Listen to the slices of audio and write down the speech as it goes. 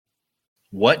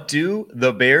What do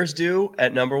the Bears do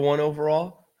at number one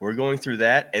overall? We're going through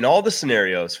that and all the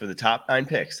scenarios for the top 9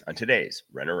 picks on today's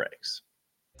Renner Ranks.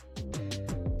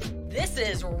 This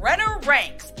is Renner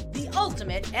Ranks, the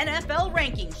ultimate NFL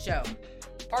ranking show.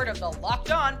 Part of the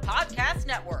Locked On Podcast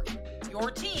Network, your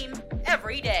team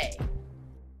every day.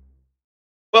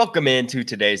 Welcome into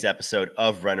today's episode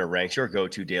of Renner Ranks, your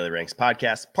go-to daily ranks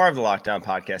podcast, part of the Locked On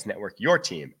Podcast Network, your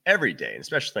team every day. And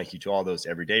special thank you to all those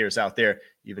everydayers out there,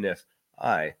 even if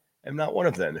I am not one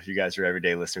of them. If you guys are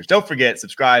everyday listeners, don't forget,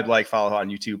 subscribe, like, follow on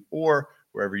YouTube, or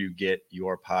wherever you get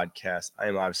your podcast. I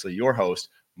am obviously your host,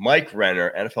 Mike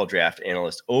Renner, NFL draft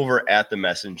analyst over at The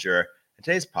Messenger. And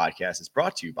today's podcast is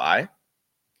brought to you by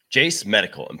Jase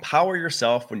Medical. Empower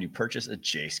yourself when you purchase a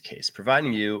Jase case,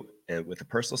 providing you with a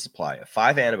personal supply of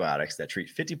 5 antibiotics that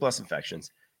treat 50-plus infections.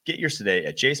 Get yours today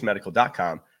at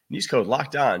jasemedical.com and use code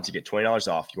LOCKEDON to get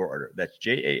 $20 off your order. That's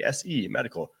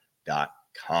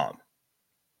JASEmedical.com.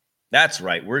 That's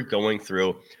right. We're going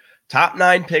through top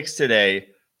 9 picks today,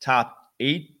 top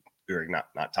 8, or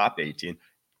not top 18,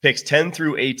 picks 10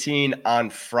 through 18 on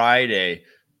Friday.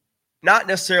 Not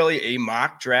necessarily a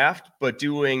mock draft, but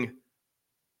doing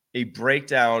a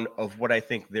breakdown of what I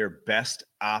think their best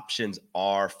options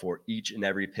are for each and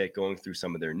every pick, going through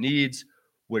some of their needs,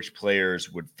 which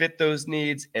players would fit those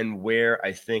needs, and where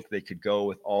I think they could go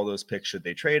with all those picks. Should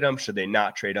they trade them? Should they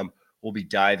not trade them? We'll be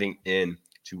diving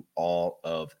into all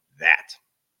of that.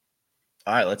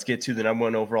 All right, let's get to the number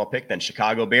 1 overall pick then,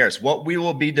 Chicago Bears. What we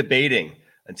will be debating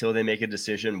until they make a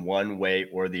decision one way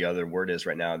or the other. Word is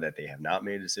right now that they have not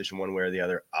made a decision one way or the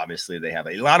other. Obviously, they have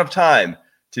a lot of time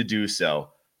to do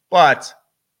so, but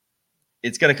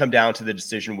it's going to come down to the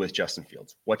decision with Justin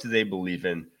Fields. What do they believe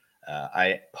in?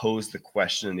 I posed the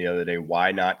question the other day,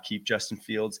 why not keep Justin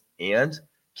Fields and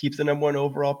keep the number 1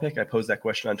 overall pick? I posed that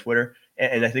question on Twitter,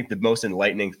 and I think the most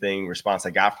enlightening response I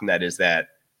got from that is that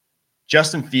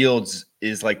Justin Fields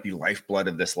is like the lifeblood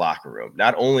of this locker room.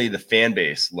 Not only the fan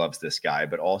base loves this guy,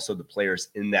 but also the players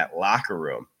in that locker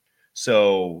room.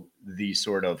 So the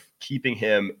sort of keeping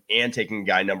him and taking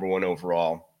guy number 1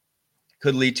 overall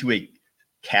could lead to a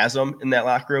chasm in that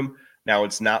locker room. Now,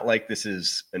 it's not like this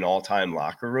is an all-time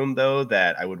locker room, though,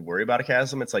 that I would worry about a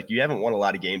chasm. It's like you haven't won a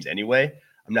lot of games anyway.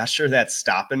 I'm not sure that's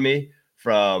stopping me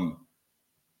from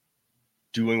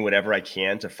doing whatever I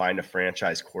can to find a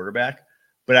franchise quarterback.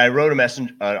 But I wrote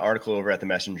an article over at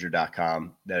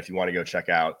themessenger.com that if you want to go check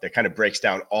out, that kind of breaks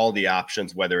down all the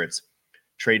options, whether it's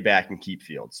trade back and keep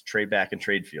Fields, trade back and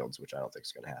trade Fields, which I don't think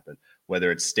is going to happen,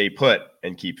 whether it's stay put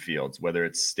and keep Fields, whether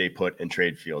it's stay put and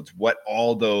trade Fields, what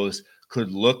all those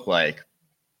could look like,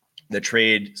 the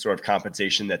trade sort of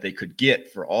compensation that they could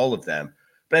get for all of them.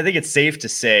 But I think it's safe to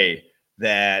say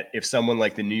that if someone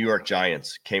like the New York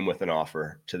Giants came with an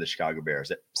offer to the Chicago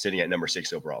Bears, sitting at number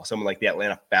 6 overall, someone like the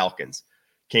Atlanta Falcons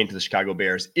came to the Chicago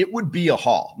Bears, it would be a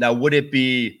haul. Now, would it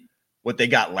be what they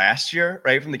got last year,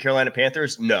 right, from the Carolina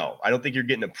Panthers? No, I don't think you're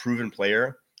getting a proven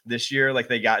player this year like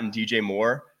they got in DJ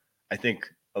Moore. I think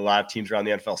a lot of teams around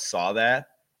the NFL saw that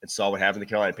and saw what happened to the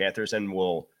Carolina Panthers and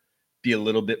will be a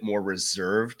little bit more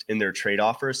reserved in their trade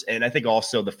offers. And I think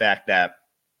also the fact that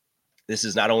this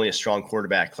is not only a strong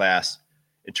quarterback class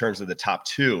in terms of the top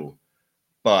 2,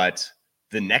 but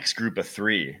the next group of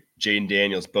 3, Jaden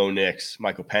Daniels, Bo Nix,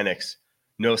 Michael Penix,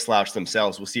 no slouch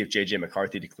themselves. We'll see if J.J.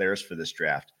 McCarthy declares for this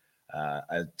draft.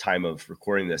 At time of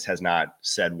recording this has not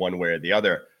said one way or the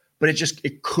other, but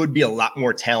it could be a lot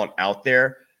more talent out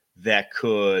there that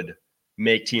could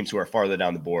make teams who are farther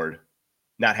down the board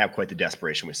not have quite the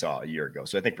desperation we saw a year ago.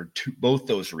 So I think for both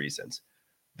those reasons,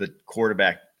 the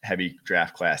quarterback heavy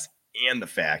draft class and the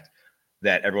fact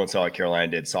that everyone saw what Carolina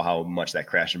did, saw how much that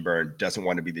crash and burn, doesn't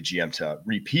want to be the GM to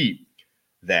repeat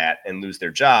that and lose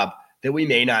their job, that we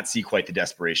may not see quite the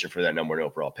desperation for that number 1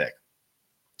 overall pick.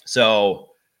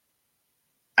 So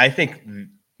I think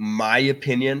my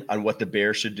opinion on what the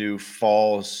Bears should do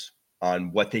falls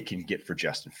on what they can get for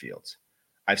Justin Fields.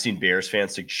 I've seen Bears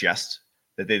fans suggest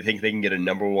that they think they can get a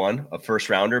number 1, a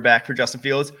first rounder back for Justin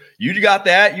Fields. You got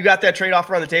that trade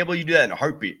offer on the table. You do that in a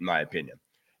heartbeat, in my opinion.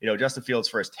 Justin Fields,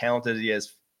 for as talented as he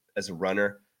is as a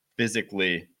runner,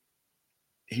 physically,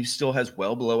 he still has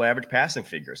well below average passing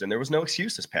figures. And there was no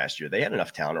excuse this past year. They had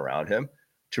enough talent around him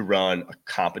to run a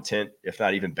competent, if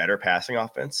not even better, passing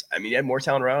offense. I mean, he had more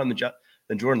talent around him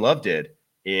than Jordan Love did.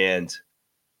 And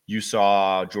you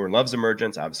saw Jordan Love's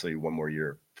emergence, obviously one more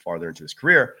year farther into his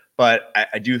career. But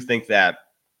I do think that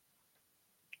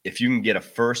if you can get a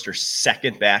first or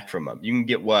second back from him, you can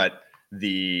get what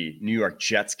the New York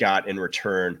Jets got in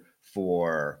return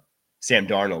for Sam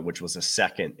Darnold, which was a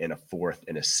second and a fourth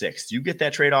and a sixth. You get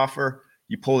that trade offer,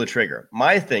 you pull the trigger.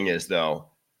 My thing is,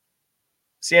 though,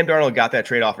 Sam Darnold got that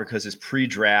trade offer because his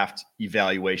pre-draft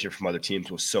evaluation from other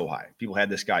teams was so high. People had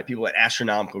this guy. People had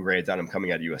astronomical grades on him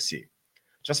coming out of USC.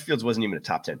 Justin Fields wasn't even a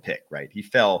top 10 pick, right? He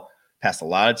fell past a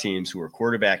lot of teams who were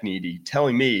quarterback needy,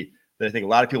 telling me that I think a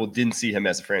lot of people didn't see him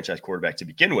as a franchise quarterback to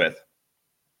begin with,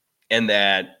 and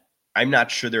that I'm not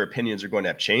sure their opinions are going to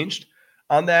have changed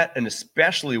on that, and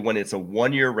especially when it's a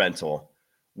one-year rental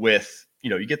with,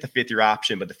 you get the fifth-year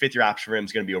option, but the fifth-year option for him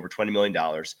is going to be over $20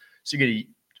 million. So you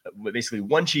get basically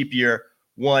one cheap year,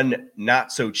 one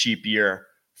not so cheap year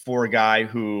for a guy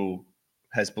who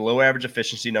has below average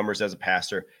efficiency numbers as a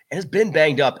passer and has been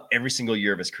banged up every single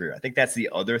year of his career. I think that's the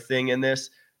other thing in this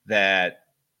that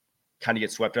kind of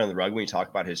gets swept under the rug when you talk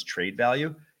about his trade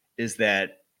value, is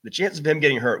that the chances of him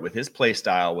getting hurt with his play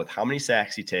style, with how many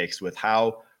sacks he takes, with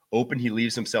how open he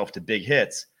leaves himself to big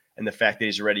hits, and the fact that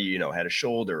he's already, had a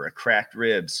shoulder, a cracked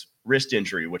ribs, wrist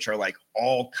injury, which are like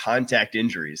all contact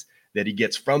injuries that he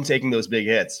gets from taking those big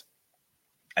hits,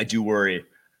 I do worry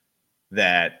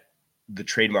that the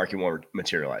trade market won't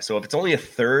materialize. So if it's only a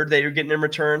third that you're getting in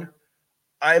return,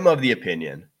 I'm of the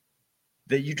opinion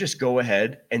that you just go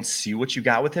ahead and see what you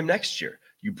got with him next year.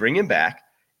 You bring him back,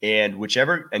 and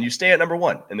you stay at number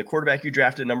one, and the quarterback you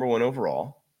drafted number one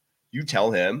overall, you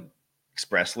tell him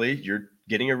expressly you're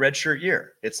getting a redshirt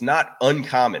year. It's not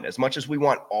uncommon. As much as we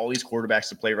want all these quarterbacks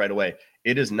to play right away,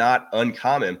 it is not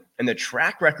uncommon. And the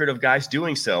track record of guys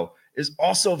doing so is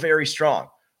also very strong,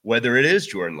 whether it is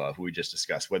Jordan Love, who we just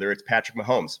discussed, whether it's Patrick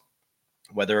Mahomes,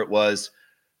 whether it was,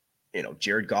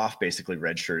 Jared Goff basically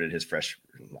redshirted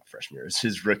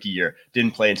his rookie year,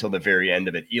 didn't play until the very end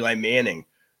of it. Eli Manning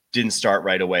didn't start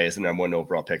right away as the number one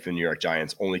overall pick for the New York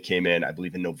Giants, only came in, I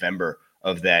believe, in November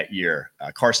of that year.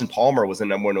 Carson Palmer was the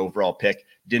number one overall pick,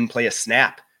 didn't play a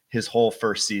snap his whole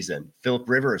first season. Phillip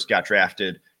Rivers got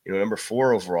drafted, number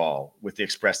 4 overall with the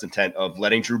expressed intent of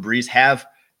letting Drew Brees have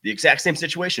the exact same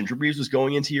situation. Drew Brees was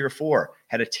going into year 4,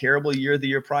 had a terrible year the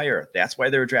year prior. That's why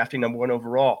they were drafting number 1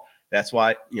 overall. That's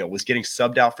why, was getting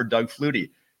subbed out for Doug Flutie.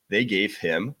 They gave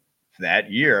him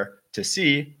that year to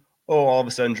see, all of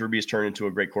a sudden Drew Brees turned into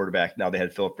a great quarterback. Now they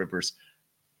had Phillip Rivers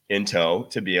in tow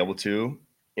to be able to,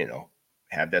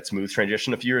 have that smooth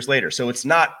transition a few years later. So it's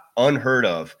not unheard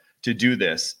of to do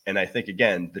this. And I think,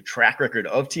 again, the track record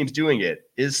of teams doing it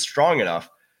is strong enough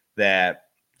that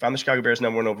if I'm the Chicago Bears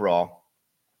number 1 overall,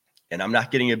 and I'm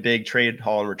not getting a big trade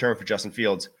haul in return for Justin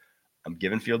Fields, I'm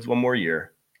giving Fields one more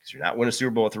year, because you're not winning a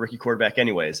Super Bowl with a rookie quarterback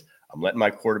anyways. I'm letting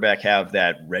my quarterback have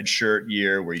that red shirt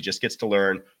year where he just gets to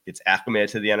learn, gets acclimated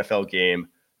to the NFL game,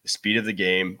 the speed of the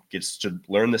game, gets to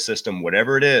learn the system,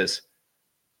 whatever it is.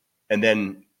 And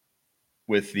then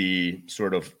with the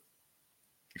sort of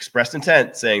expressed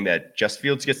intent saying that Justin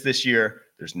Fields gets this year,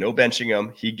 there's no benching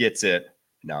him, he gets it.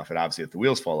 Now, if the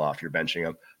wheels fall off, you're benching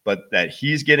him, but that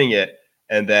he's getting it.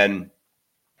 And then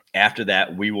after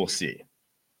that, we will see.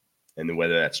 And then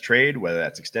whether that's trade, whether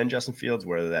that's extend Justin Fields,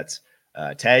 whether that's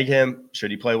tag him,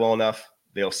 should he play well enough,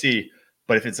 they'll see.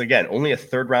 But if it's, again, only a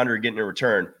third rounder you're getting in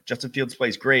return, Justin Fields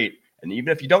plays great. And even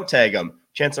if you don't tag him,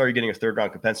 chances are you're getting a third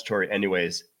round compensatory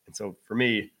anyways. And so for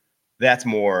me, that's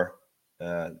more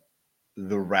the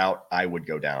route I would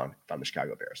go down if I'm the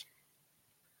Chicago Bears.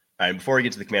 All right, before we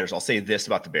get to the Commanders, I'll say this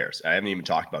about the Bears. I haven't even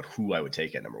talked about who I would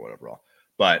take at number 1 overall.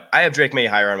 But I have Drake May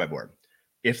higher on my board.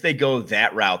 If they go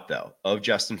that route, though, of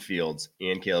Justin Fields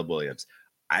and Caleb Williams,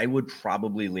 I would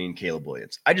probably lean Caleb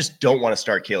Williams. I just don't want to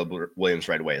start Caleb Williams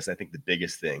right away. So I think the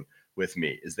biggest thing with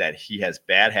me is that he has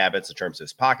bad habits in terms of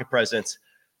his pocket presence,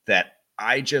 that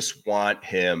I just want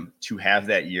him to have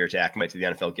that year to acclimate to the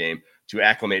NFL game, to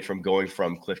acclimate from going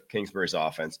from Cliff Kingsbury's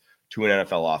offense to an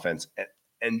NFL offense.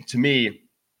 And to me,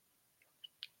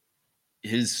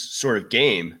 his sort of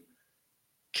game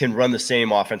can run the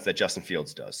same offense that Justin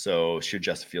Fields does. So should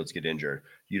Justin Fields get injured,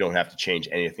 you don't have to change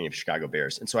anything of Chicago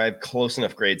Bears. And so I have close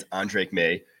enough grades on Drake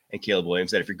May and Caleb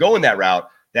Williams that if you're going that route,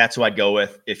 that's who I'd go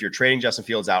with. If you're trading Justin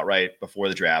Fields outright before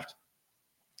the draft,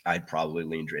 I'd probably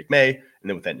lean Drake May. And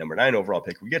then with that number 9 overall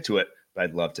pick, we get to it, but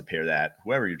I'd love to pair that,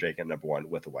 whoever you're taking at number 1,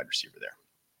 with a wide receiver there.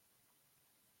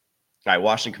 All right,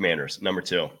 Washington Commanders, number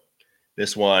 2.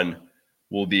 This one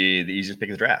will be the easiest pick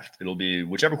of the draft. It'll be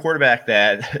whichever quarterback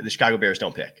that the Chicago Bears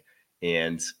don't pick.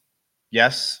 And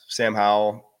yes, Sam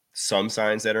Howell, some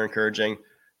signs that are encouraging,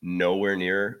 nowhere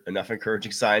near enough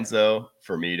encouraging signs, though,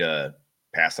 for me to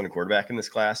pass on a quarterback in this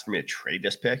class, for me to trade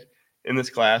this pick in this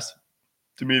class.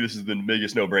 To me, this is the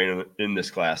biggest no-brainer in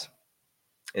this class.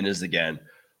 And is, again,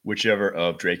 whichever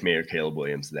of Drake May or Caleb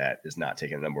Williams that is not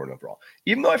taking a number 1 overall.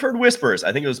 Even though I've heard whispers,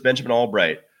 I think it was Benjamin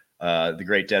Albright, the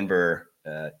great Denver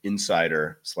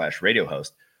insider / radio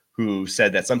host, who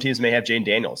said that some teams may have Jayden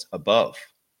Daniels above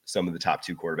some of the top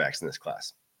 2 quarterbacks in this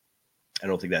class. I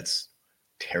don't think that's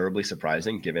terribly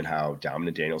surprising given how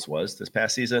dominant Daniels was this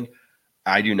past season.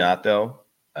 I do not, though.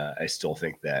 I still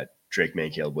think that Drake May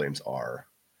and Caleb Williams are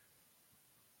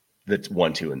the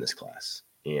 1-2 in this class.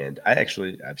 And I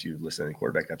actually, as you listen to the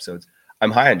quarterback episodes,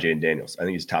 I'm high on Jayden Daniels. I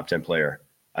think he's a top 10 player.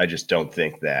 I just don't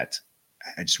think that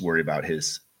 – I just worry about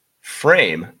his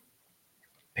frame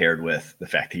paired with the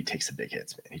fact that he takes some big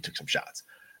hits, man. He took some shots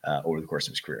over the course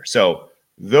of his career. So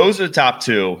those are the top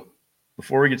two.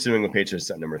 Before we get to New England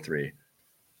Patriots at number 3,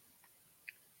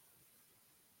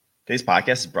 today's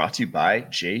podcast is brought to you by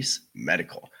Jase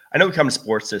Medical. I know we come to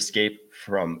sports to escape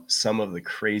from some of the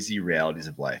crazy realities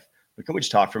of life, but can we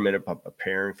just talk for a minute about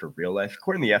preparing for real life?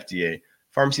 According to the FDA,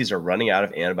 pharmacies are running out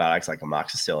of antibiotics like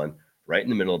amoxicillin right in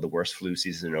the middle of the worst flu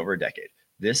season in over a decade.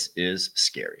 This is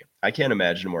scary. I can't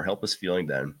imagine a more helpless feeling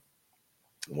than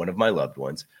one of my loved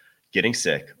ones getting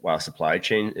sick while a supply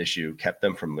chain issue kept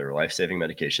them from their life-saving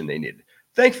medication they needed.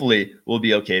 Thankfully, we'll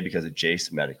be okay because of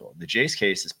Jase Medical. The Jase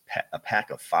case is a pack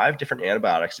of 5 different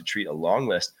antibiotics to treat a long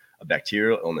list of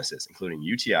bacterial illnesses, including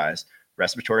UTIs,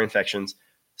 respiratory infections,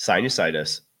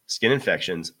 sinusitis, skin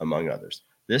infections, among others.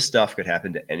 This stuff could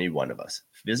happen to any one of us.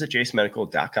 Visit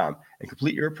jasemedical.com and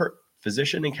complete your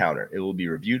physician encounter. It will be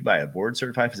reviewed by a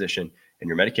board-certified physician, and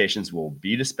your medications will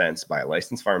be dispensed by a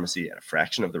licensed pharmacy at a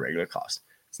fraction of the regular cost.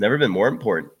 It's never been more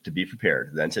important to be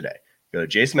prepared than today. Go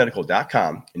to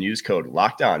jasemedical.com and use code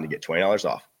LOCKEDON to get $20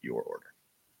 off your order.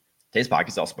 Today's podcast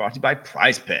is also brought to you by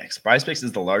Prize Picks. Prize Picks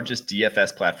is the largest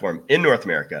DFS platform in North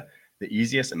America, the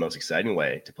easiest and most exciting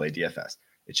way to play DFS.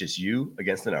 It's just you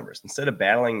against the numbers. Instead of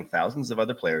battling thousands of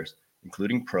other players,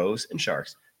 including pros and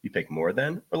sharks, you pick more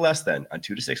than or less than on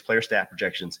 2 to 6 player stat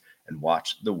projections and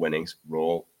watch the winnings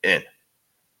roll in.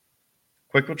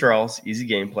 Quick withdrawals, easy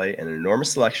gameplay, and an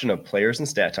enormous selection of players and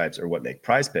stat types are what make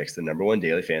Prize Picks the #1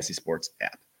 daily fantasy sports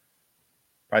app.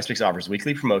 Prize Picks offers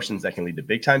weekly promotions that can lead to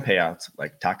big-time payouts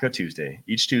like Taco Tuesday.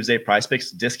 Each Tuesday, Prize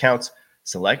Picks discounts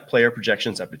select player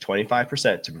projections up to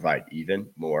 25% to provide even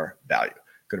more value.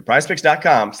 Go to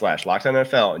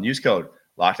prizepicks.com/LockedOnNFL and use code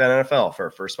LockedOnNFL for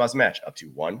a first deposit match up to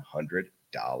 $100.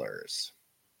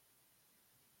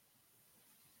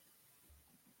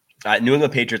 New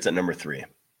England Patriots at number 3.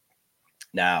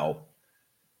 Now,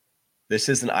 this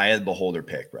is an eye of the beholder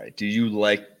pick, right? Do you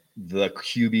like the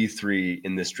QB3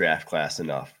 in this draft class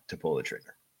enough to pull the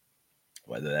trigger?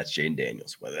 Whether that's Jayden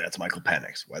Daniels, whether that's Michael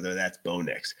Penix, whether that's Bo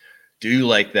Nix. Do you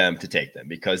like them to take them?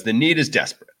 Because the need is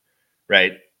desperate,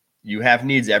 right? You have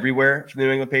needs everywhere for the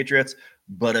New England Patriots,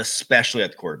 but especially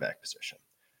at the quarterback position.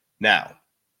 Now,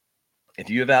 if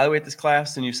you evaluate this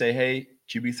class and you say, hey,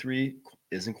 QB3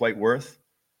 isn't quite worth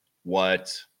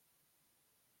what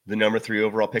the number 3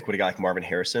 overall pick would a guy like Marvin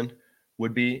Harrison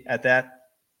would be at that,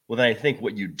 well, then I think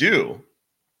what you do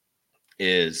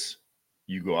is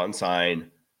you go out and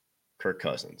sign Kirk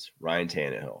Cousins, Ryan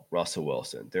Tannehill, Russell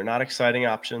Wilson. They're not exciting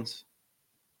options,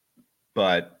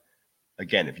 but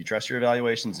again, if you trust your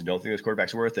evaluations and don't think this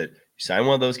quarterback's worth it, you sign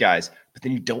one of those guys, but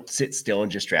then you don't sit still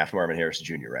and just draft Marvin Harrison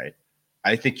Jr., right?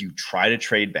 I think you try to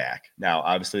trade back. Now,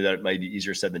 obviously, that might be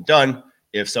easier said than done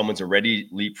if someone's already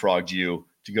leapfrogged you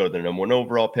to go to the #1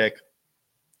 overall pick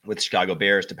with the Chicago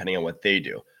Bears, depending on what they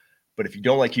do. But if you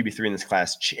don't like QB3 in this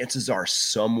class, chances are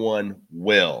someone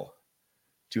will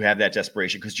to have that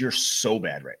desperation because you're so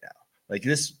bad right now. Like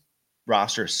this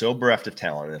roster is so bereft of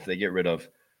talent. And if they get rid of,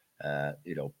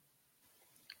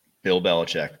 Bill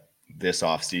Belichick this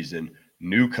offseason,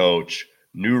 new coach,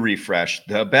 new refresh,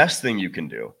 the best thing you can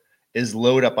do is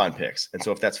load up on picks. And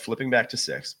so if that's flipping back to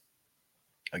 6,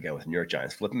 again, with New York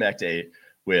Giants, flipping back to 8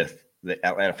 with the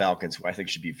Atlanta Falcons, who I think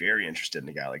should be very interested in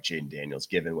a guy like Jayden Daniels,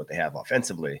 given what they have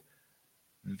offensively,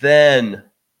 then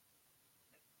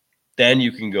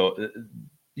you can go,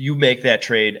 you make that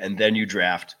trade, and then you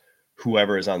draft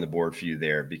whoever is on the board for you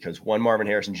there, because one Marvin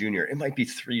Harrison Jr., it might be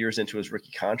 3 years into his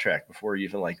rookie contract before you're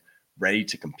even ready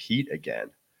to compete again.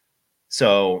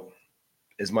 So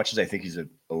as much as I think he's an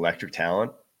electric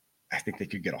talent, I think they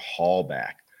could get a haul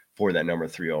back for that number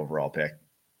 3 overall pick.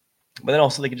 But then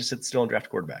also they could just sit still and draft a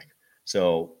quarterback.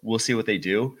 So we'll see what they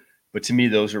do. But to me,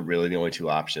 those are really the only 2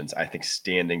 options. I think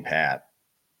standing pat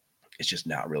is just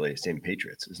not really, standing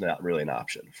Patriots is not really an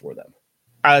option for them.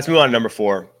 All right, let's move on to number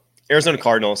 4. Arizona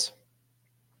Cardinals.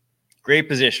 Great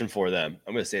position for them.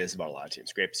 I'm going to say this about a lot of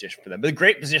teams. Great position for them. But a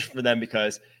great position for them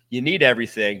because you need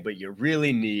everything, but you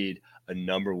really need a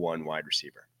number 1 wide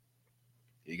receiver.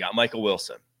 You got Michael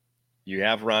Wilson. You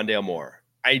have Rondale Moore.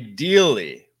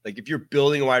 Ideally, if you're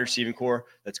building a wide receiving core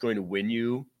that's going to win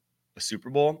you a Super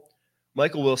Bowl,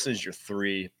 Michael Wilson is your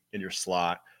 3 in your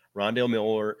slot. Rondale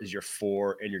Moore is your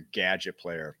 4 and your gadget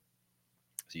player.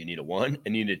 So you need a 1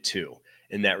 and you need a 2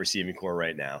 in that receiving core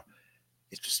right now.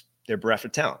 it's just they're bereft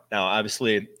of talent. Now,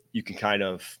 obviously, you can kind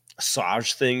of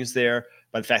massage things there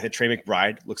by the fact that Trey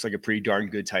McBride looks like a pretty darn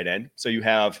good tight end. So you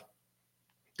have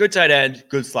good tight end,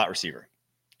 good slot receiver,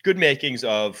 good makings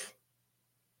of,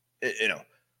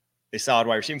 a solid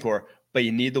wide receiving core, but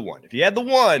you need the one. If you had the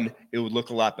one, it would look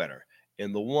a lot better.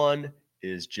 And the one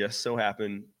is just so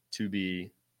happened to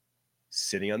be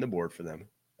sitting on the board for them.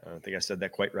 I don't think I said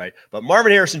that quite right. But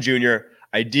Marvin Harrison Jr.,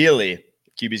 ideally,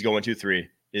 QB's going 2-3,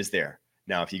 is there.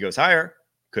 Now, if he goes higher,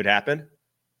 could happen.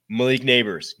 Malik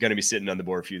Neighbors, going to be sitting on the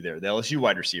board for you there. The LSU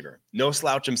wide receiver. No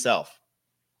slouch himself.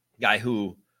 Guy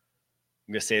who,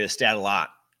 I'm going to say this stat a lot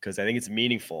because I think it's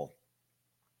meaningful.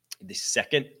 The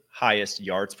second highest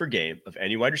yards per game of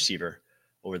any wide receiver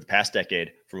over the past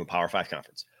decade from a Power 5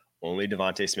 conference. Only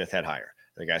Devontae Smith had higher.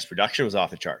 The guy's production was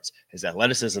off the charts. His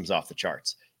athleticism's off the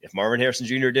charts. If Marvin Harrison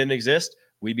Jr. didn't exist,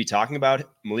 we'd be talking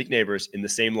about Malik Neighbors in the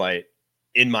same light,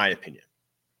 in my opinion.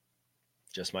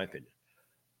 Just my opinion.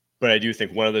 But I do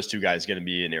think one of those two guys is going to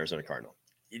be an Arizona Cardinal.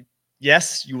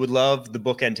 Yes, you would love the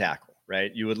bookend tackle,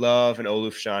 right? You would love an Olu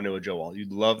Fashanu or Joe Alt.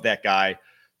 You'd love that guy,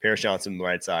 Paris Johnson on the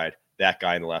right side, that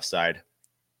guy on the left side.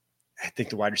 I think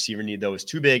the wide receiver need, though, is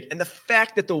too big. And the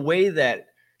fact that the way that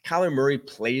Kyler Murray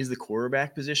plays the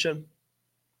quarterback position,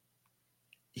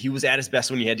 he was at his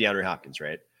best when he had DeAndre Hopkins,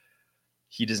 right?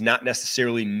 He does not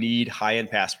necessarily need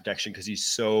high-end pass protection because he's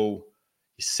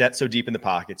set so deep in the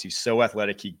pockets. He's so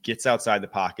athletic. He gets outside the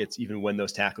pockets even when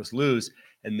those tackles lose,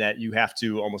 and that you have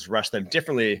to almost rush them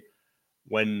differently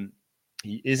when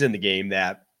he is in the game,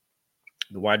 that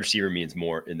the wide receiver means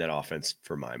more in that offense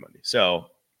for my money. So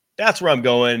that's where I'm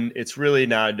going. It's really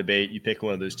not a debate. You pick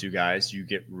one of those two guys, you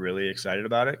get really excited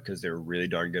about it because they're really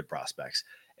darn good prospects.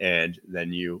 And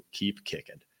then you keep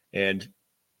kicking. And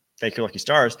thank your lucky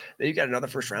stars, then you got another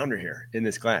first rounder here in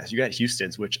this class. You got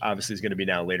Houston's, which obviously is going to be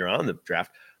now later on in the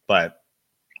draft, but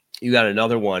you got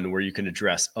another one where you can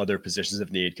address other positions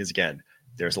of need because, again,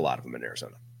 there's a lot of them in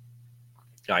Arizona.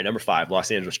 All right, number 5,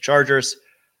 Los Angeles Chargers.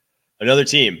 Another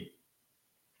team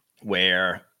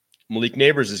where Malik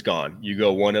Neighbors is gone. You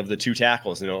go one of the two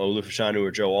tackles, Olu Fashanu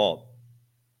or Joe Alt.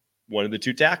 One of the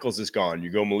two tackles is gone. You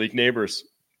go Malik Neighbors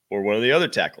or one of the other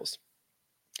tackles.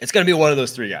 It's going to be one of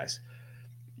those three guys.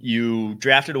 You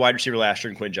drafted a wide receiver last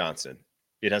year in Quinn Johnson.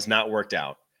 It has not worked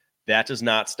out. That does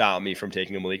not stop me from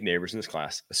taking a Malik Neighbors in this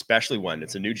class, especially when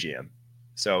it's a new GM.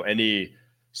 So any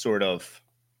sort of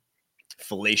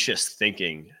fallacious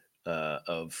thinking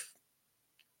of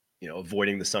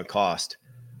avoiding the sunk cost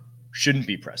shouldn't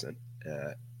be present,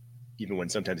 even when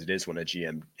sometimes it is when a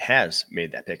GM has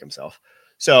made that pick himself.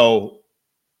 So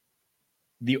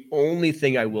the only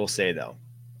thing I will say, though,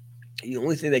 the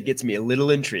only thing that gets me a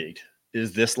little intrigued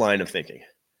is this line of thinking.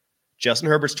 Justin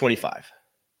Herbert's 25.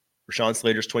 Rashawn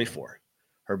Slater's 24.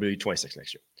 Herbert will be 26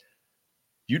 next year.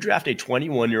 You draft a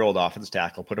 21-year-old offensive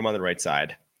tackle, put him on the right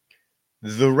side.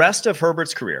 The rest of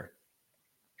Herbert's career,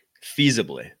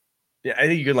 feasibly, I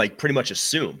think you can pretty much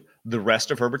assume the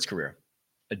rest of Herbert's career,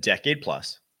 a decade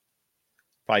plus,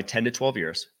 probably 10 to 12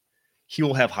 years, he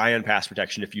will have high-end pass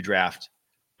protection if you draft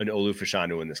an Olu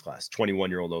Fashanu in this class,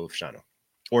 21-year-old Olu Fashanu,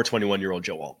 or 21-year-old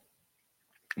Joe Alt.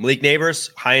 Malik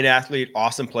Neighbors, high-end athlete,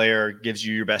 awesome player, gives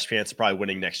you your best chance of probably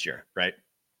winning next year, right?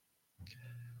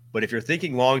 But if you're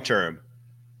thinking long-term,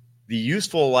 the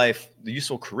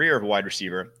useful career of a wide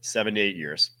receiver, 7 to 8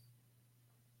 years.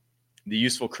 The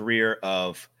useful career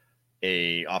of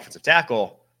a offensive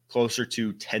tackle, closer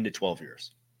to 10 to 12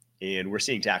 years. And we're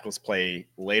seeing tackles play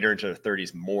later into their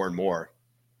 30s more and more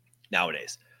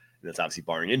nowadays. And that's obviously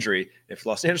barring injury. If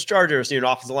Los Angeles Chargers need an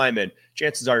offensive lineman,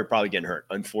 chances are you're probably getting hurt,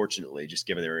 unfortunately, just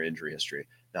given their injury history.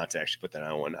 Not to actually put that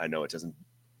on one. I know it doesn't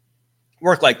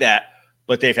work like that,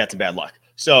 but they've had some bad luck.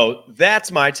 So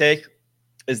that's my take,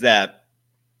 is that,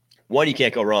 one, you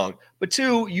can't go wrong. But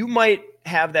two, you might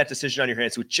have that decision on your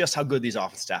hands with just how good these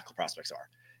offensive tackle prospects are.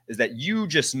 Is that you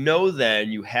just know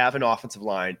then you have an offensive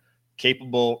line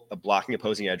capable of blocking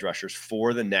opposing edge rushers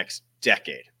for the next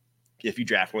decade if you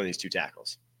draft one of these two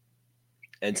tackles.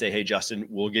 And say, hey, Justin,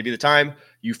 we'll give you the time.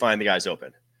 You find the guys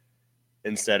open.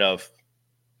 Instead of,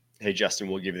 hey, Justin,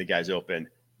 we'll give you the guys open.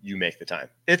 You make the time.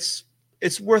 It's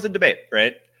worth a debate,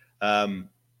 right?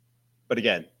 But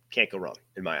again, can't go wrong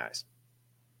in my eyes.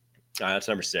 That's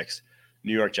number 6,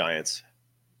 New York Giants.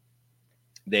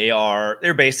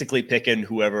 They're basically picking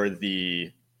whoever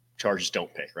the Chargers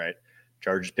don't pick, right?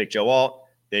 Chargers pick Joe Alt,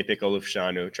 they pick Olu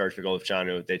Fashanu. Chargers pick Olu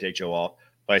Fashanu, they take Joe Alt,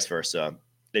 vice versa.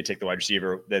 They take the wide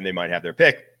receiver, then they might have their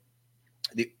pick.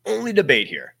 The only debate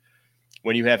here,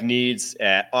 when you have needs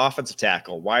at offensive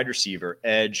tackle, wide receiver,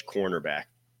 edge, cornerback,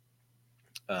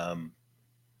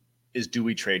 is do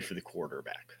we trade for the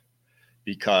quarterback?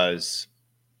 Because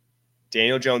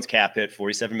Daniel Jones cap hit,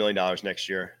 $47 million next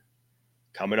year,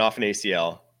 coming off an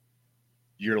ACL.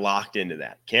 You're locked into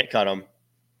that. Can't cut him,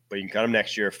 but you can cut him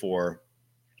next year for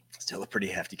still a pretty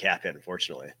hefty cap hit,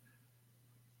 unfortunately.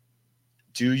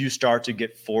 Do you start to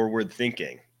get forward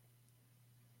thinking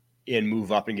and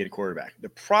move up and get a quarterback? The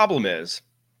problem is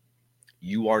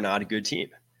you are not a good team,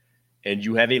 and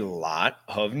you have a lot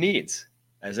of needs.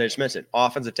 As I just mentioned,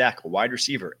 offensive tackle, wide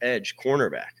receiver, edge,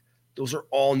 cornerback. Those are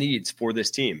all needs for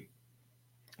this team.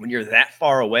 When you're that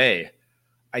far away,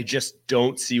 I just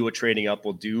don't see what trading up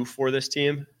will do for this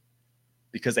team,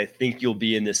 because I think you'll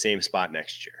be in the same spot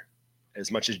next year.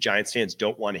 As much as Giants fans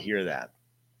don't want to hear that,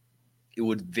 it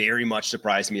would very much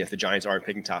surprise me if the Giants aren't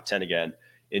picking top 10 again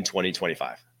in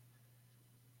 2025.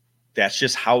 That's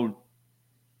just how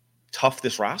tough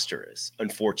this roster is,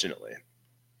 unfortunately.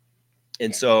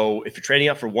 And so if you're trading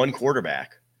up for one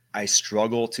quarterback, I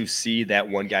struggle to see that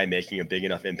one guy making a big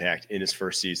enough impact in his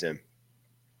first season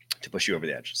to push you over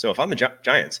the edge. So if I'm the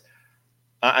Giants,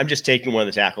 I'm just taking one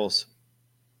of the tackles,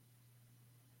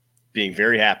 being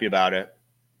very happy about it,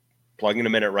 plugging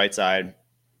him in at right side,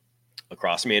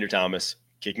 across from Andrew Thomas,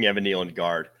 kicking Evan Neal into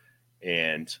guard,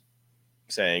 and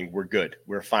saying we're good.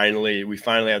 We finally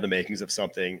have the makings of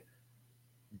something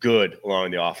good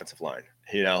along the offensive line.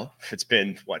 You know, it's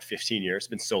been 15 years. It's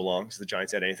been so long since the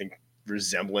Giants had anything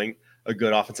resembling a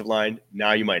good offensive line.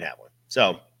 Now you might have one.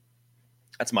 So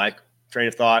that's my train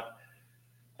of thought.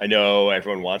 I know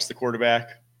everyone wants the quarterback.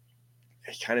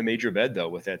 I kind of made your bed though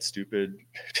with that stupid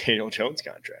Daniel Jones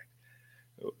contract.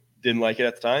 Didn't like it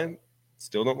at the time.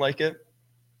 Still don't like it.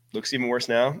 Looks even worse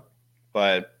now,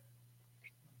 but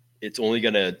it's only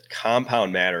going to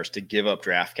compound matters to give up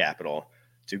draft capital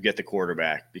to get the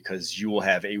quarterback, because you will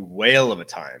have a whale of a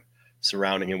time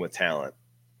surrounding him with talent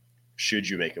should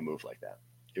you make a move like that.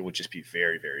 It would just be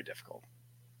very, very difficult.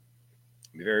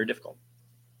 It'd be very difficult.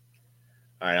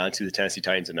 All right, on to the Tennessee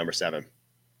Titans at number 7.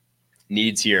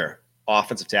 Needs here: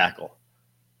 offensive tackle,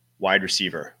 wide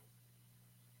receiver.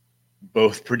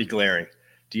 Both pretty glaring.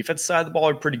 Defensive side of the ball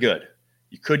are pretty good.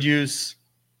 You could use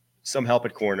some help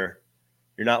at corner.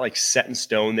 You're not like set in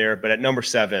stone there, but at number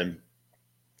 7,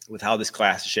 with how this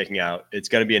class is shaking out, it's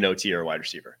going to be an OT or a wide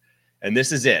receiver. And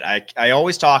this is it. I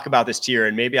always talk about this tier,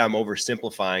 and maybe I'm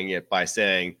oversimplifying it by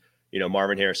saying,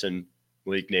 Marvin Harrison,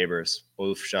 Malik Neighbors,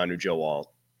 Olu Fashanu, Joe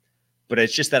Alt. But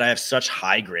it's just that I have such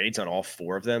high grades on all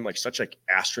 4 of them, such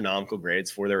astronomical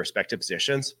grades for their respective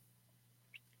positions,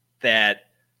 that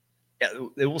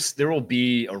there will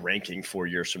be a ranking 4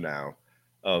 years from now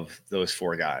of those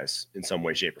 4 guys in some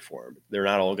way, shape, or form. They're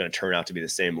not all going to turn out to be the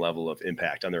same level of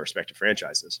impact on their respective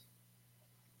franchises.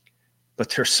 But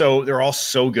they're all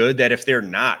so good that if they're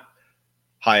not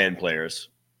high-end players,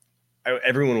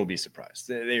 everyone will be surprised.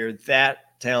 They're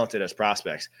that talented as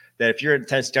prospects that if you're at the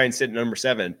Tennessee Titans sitting at number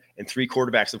 7 and 3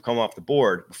 quarterbacks have come off the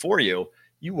board before you,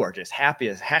 you are just happy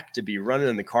as heck to be running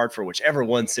in the card for whichever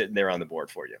one's sitting there on the board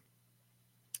for you.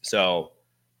 So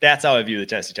that's how I view the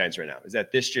Tennessee Titans right now, is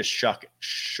that this just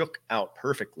shook out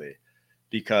perfectly,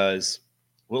 because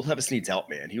Will Levis needs help,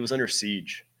 man. He was under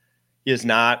siege. He's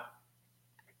not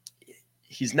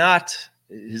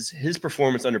his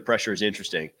performance under pressure is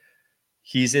interesting.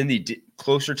 He's in the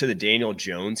closer to the Daniel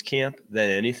Jones camp than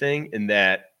anything, in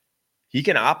that he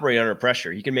can operate under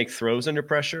pressure. He can make throws under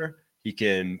pressure. He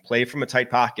can play from a tight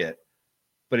pocket,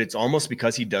 but it's almost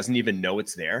because he doesn't even know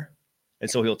it's there. And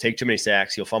so he'll take too many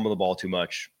sacks. He'll fumble the ball too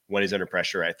much when he's under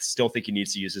pressure. I still think he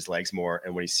needs to use his legs more,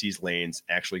 and when he sees lanes,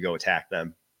 actually go attack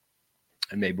them.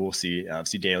 And maybe we'll see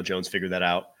Daniel Jones figure that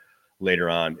out later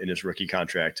on in his rookie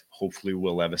contract. Hopefully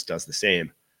Will Levis does the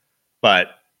same. But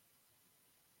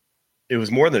it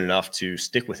was more than enough to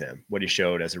stick with him, what he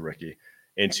showed as a rookie,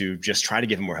 and to just try to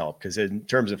give him more help. Because in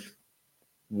terms of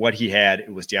what he had,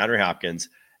 it was DeAndre Hopkins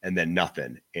and then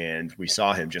nothing. And we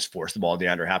saw him just force the ball to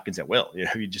DeAndre Hopkins at will.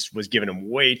 He just was giving him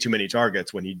way too many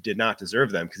targets when he did not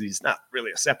deserve them, because he's not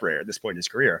really a separator at this point in his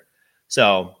career.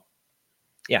 So,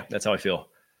 yeah, that's how I feel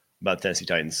about the Tennessee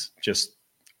Titans. Just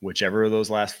whichever of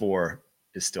those last 4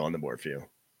 is still on the board for you,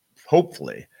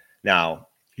 hopefully. Now,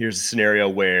 here's a scenario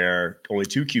where only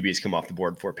 2 QBs come off the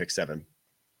board before pick 7.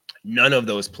 None of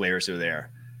those players are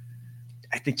there.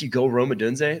 I think you go Rome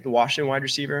Odunze, the Washington wide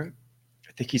receiver.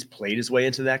 I think he's played his way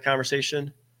into that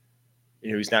conversation.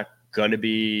 He's not going to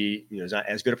be, he's not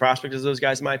as good a prospect as those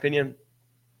guys, in my opinion,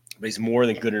 but he's more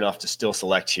than good enough to still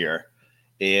select here.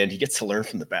 And he gets to learn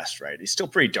from the best, right? He's still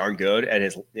pretty darn good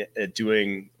at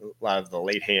doing a lot of the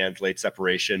late hand, late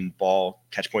separation, ball,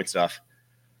 catch point stuff.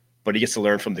 But he gets to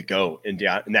learn from the GOAT in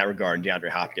that regard, DeAndre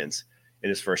Hopkins, in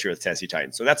his first year with the Tennessee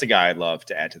Titans. So that's a guy I'd love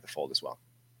to add to the fold as well.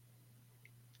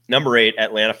 Number 8,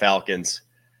 Atlanta Falcons.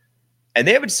 And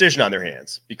they have a decision on their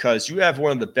hands because you have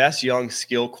one of the best young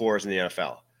skill cores in the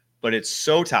NFL, but it's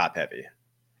so top heavy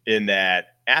in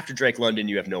that after Drake London,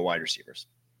 you have no wide receivers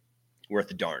worth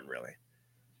a darn, really.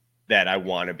 That I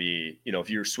want to be, if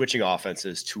you're switching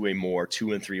offenses to a more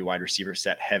 2 and 3 wide receiver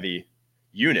set heavy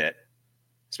unit,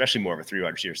 especially more of a 3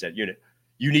 wide receiver set unit,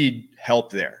 you need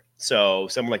help there. So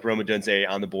someone like Rome Odunze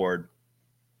on the board,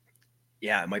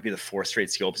 yeah, it might be the 4th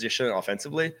straight skill position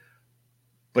offensively,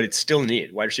 but it's still a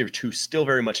need. Wide receiver 2, still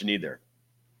very much a need there.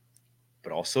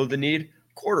 But also the need,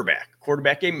 quarterback.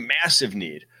 Quarterback, a massive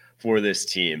need for this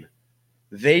team.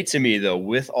 They, to me, though,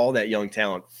 with all that young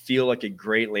talent, feel like a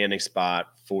great landing spot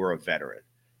for a veteran.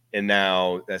 And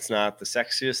now that's not the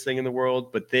sexiest thing in the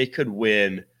world, but they could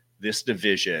win this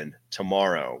division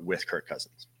tomorrow with Kirk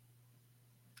Cousins.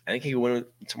 I think he could win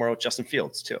tomorrow with Justin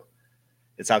Fields, too.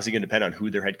 It's obviously going to depend on who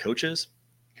their head coach is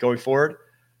going forward.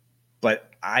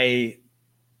 But I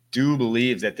do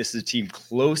believe that this is a team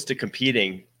close to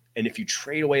competing. And if you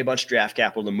trade away a bunch of draft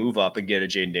capital to move up and get a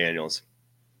Jaden Daniels,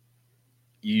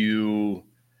 you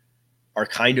are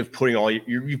kind of putting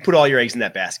you put all your eggs in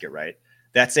that basket, right?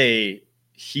 That's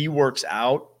he works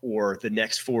out or the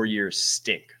next 4 years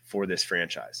stink for this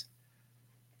franchise.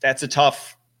 That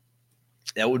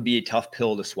would be a tough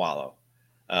pill to swallow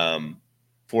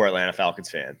for Atlanta Falcons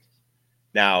fans.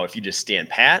 Now, if you just stand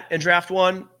pat and draft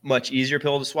one, much easier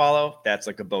pill to swallow. That's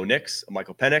like a Bo Nix, a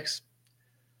Michael Penix.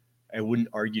 I wouldn't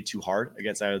argue too hard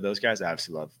against either of those guys. I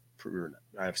obviously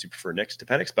prefer Nix to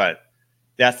Penix, but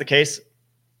that's the case.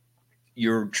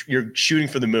 You're shooting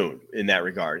for the moon in that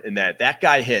regard. In that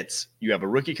guy hits, you have a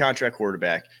rookie contract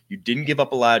quarterback. You didn't give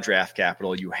up a lot of draft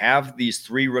capital. You have these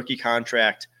 3 rookie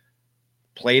contract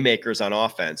playmakers on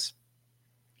offense.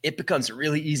 It becomes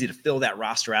really easy to fill that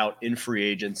roster out in free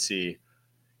agency,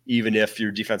 even if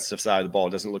your defensive side of the ball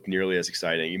doesn't look nearly as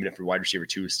exciting, even if your wide receiver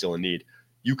 2 is still in need.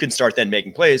 You can start then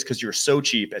making plays because you're so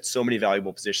cheap at so many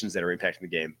valuable positions that are impacting the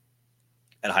game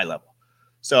at a high level.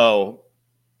 So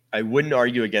I wouldn't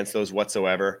argue against those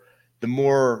whatsoever. The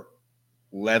more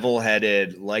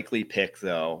level-headed, likely pick,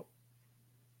 though,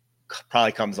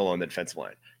 probably comes along the defensive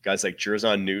line. Guys like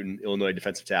Jerzon Newton, Illinois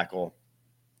defensive tackle,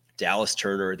 Dallas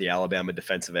Turner, the Alabama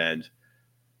defensive end,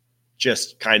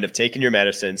 just kind of taking your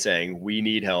medicine, saying, we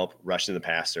need help rushing the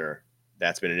passer.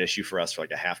 That's been an issue for us for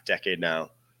like a half decade now.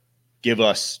 Give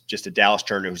us just a Dallas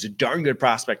Turner, who's a darn good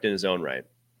prospect in his own right.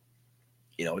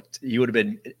 He would have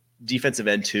been defensive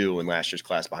end 2 in last year's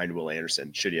class behind Will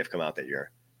Anderson, should he have come out that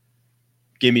year.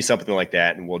 Give me something like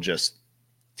that, and we'll just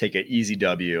take an easy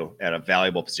W at a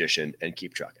valuable position and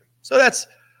keep trucking. So that's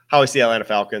how I see Atlanta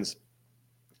Falcons.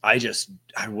 I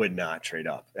would not trade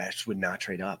up. I just would not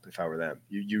trade up if I were them.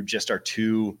 You just are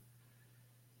too.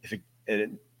 I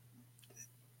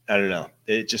don't know.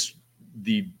 It just,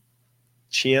 the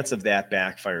chance of that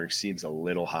backfiring seems a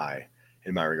little high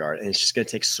in my regard. And it's just going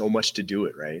to take so much to do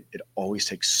it, right? It always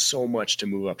takes so much to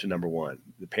move up to number 1.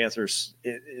 The Panthers,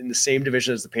 in the same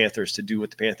division as the Panthers, to do what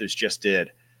the Panthers just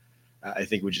did, I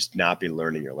think would just not be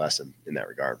learning your lesson in that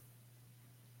regard.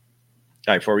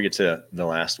 All right, before we get to the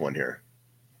last one here.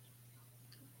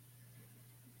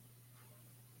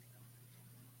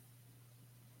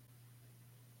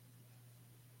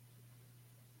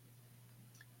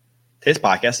 Today's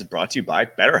podcast is brought to you by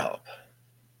BetterHelp.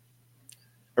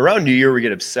 Around New Year, we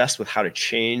get obsessed with how to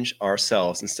change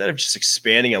ourselves instead of just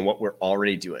expanding on what we're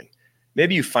already doing.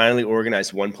 Maybe you finally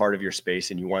organized one part of your space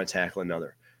and you want to tackle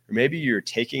another. Or maybe you're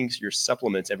taking your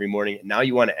supplements every morning and now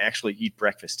you want to actually eat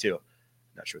breakfast too.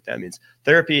 Not sure what that means.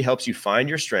 Therapy helps you find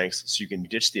your strengths so you can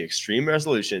ditch the extreme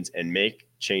resolutions and make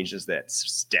changes that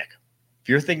stick. If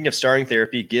you're thinking of starting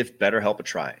therapy, give BetterHelp a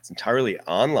try. It's entirely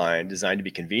online, designed to be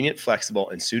convenient,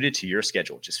 flexible, and suited to your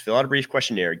schedule. Just fill out a brief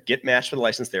questionnaire, get matched with a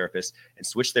licensed therapist, and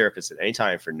switch therapists at any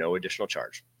time for no additional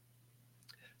charge.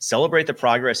 Celebrate the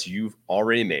progress you've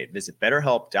already made. Visit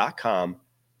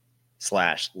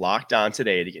BetterHelp.com/lockedon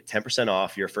today to get 10%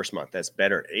 off your first month. That's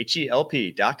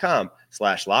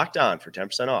BetterHelp.com/lockedon for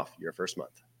 10% off your first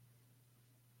month.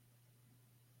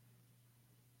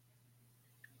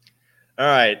 All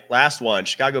right, last one.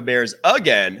 Chicago Bears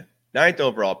again, 9th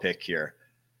overall pick here.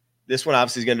 This one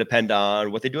obviously is going to depend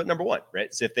on what they do at number 1,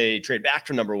 right? So if they trade back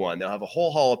from number 1, they'll have a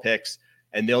whole haul of picks,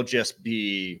 and they'll just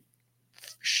be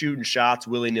shooting shots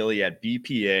willy-nilly at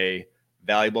BPA,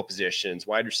 valuable positions,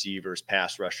 wide receivers,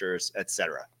 pass rushers,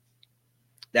 etc.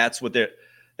 That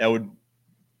would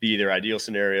be their ideal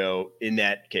scenario in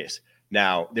that case.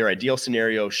 Now, their ideal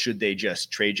scenario, should they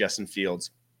just trade Justin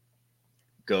Fields,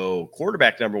 go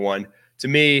quarterback number 1, to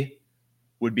me,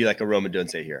 would be like a Rome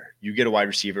Odunze here. You get a wide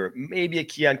receiver, maybe a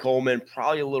Keon Coleman,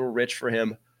 probably a little rich for him,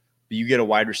 but you get a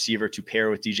wide receiver to pair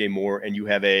with DJ Moore, and you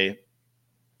have a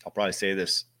I'll probably say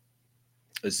this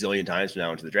a zillion times from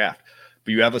now into the draft.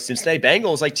 But you have a Cincinnati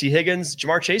Bengals like T. Higgins,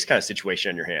 Jamar Chase kind of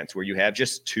situation in your hands where you have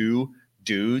just two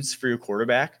dudes for your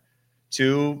quarterback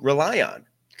to rely on.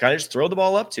 Kind of just throw the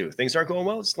ball up to. Things aren't going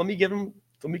well. Just let me get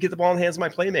the ball in the hands of my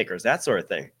playmakers, that sort of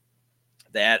thing.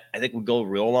 That I think will go a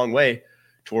real long way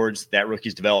towards that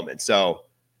rookie's development. So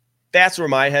that's where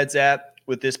my head's at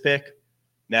with this pick.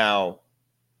 Now,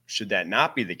 should that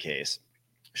not be the case,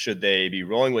 should they be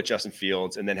rolling with Justin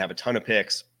Fields and then have a ton of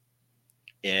picks?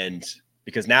 And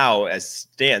because now, as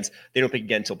stands, they don't pick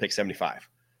again until pick 75.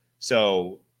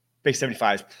 So pick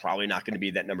 75 is probably not going to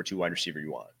be that number 2 wide receiver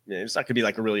you want. It's not going to be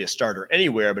like a starter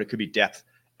anywhere, but it could be depth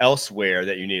elsewhere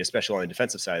that you need, especially on the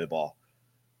defensive side of the ball.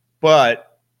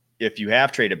 But if you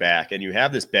have traded back and you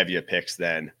have this bevy of picks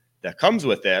then that comes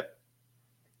with it,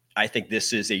 I think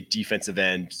this is a defensive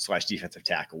end / defensive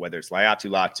tackle, whether it's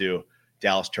Latu,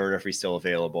 Dallas Turner, if he's still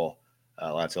available,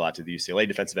 Latu, the UCLA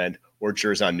defensive end, or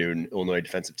Jerzon Newton, Illinois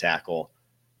defensive tackle.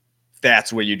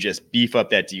 That's where you just beef up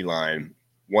that D-line.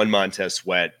 One Montez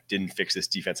Sweat didn't fix this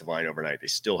defensive line overnight. They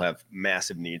still have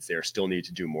massive needs there, still need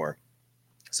to do more.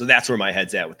 So that's where my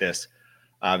head's at with this.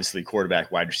 Obviously,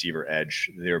 quarterback, wide receiver,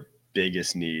 edge, they're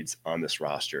biggest needs on this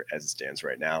roster as it stands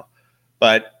right now.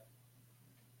 But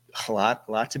a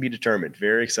lot to be determined.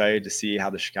 Very excited to see how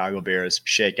the Chicago Bears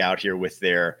shake out here with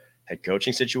their head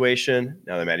coaching situation.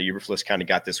 Now that Matty Eberflus kind of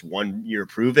got this 1 year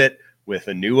prove it with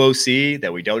a new OC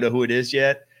that we don't know who it is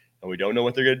yet, and we don't know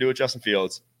what they're going to do with Justin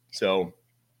Fields. So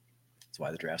that's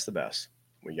why the draft's the best.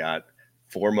 We got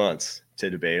 4 months to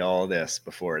debate all of this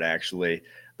before it actually,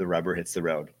 the rubber hits the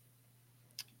road.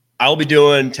 I'll be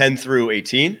doing 10 through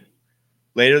 18.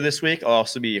 Later this week, I'll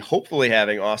also be hopefully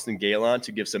having Austin Gale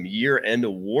to give some year-end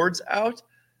awards out.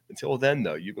 Until then,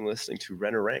 though, you've been listening to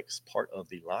Renner Ranks, part of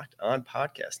the Locked On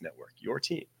Podcast Network, your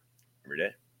team every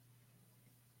day.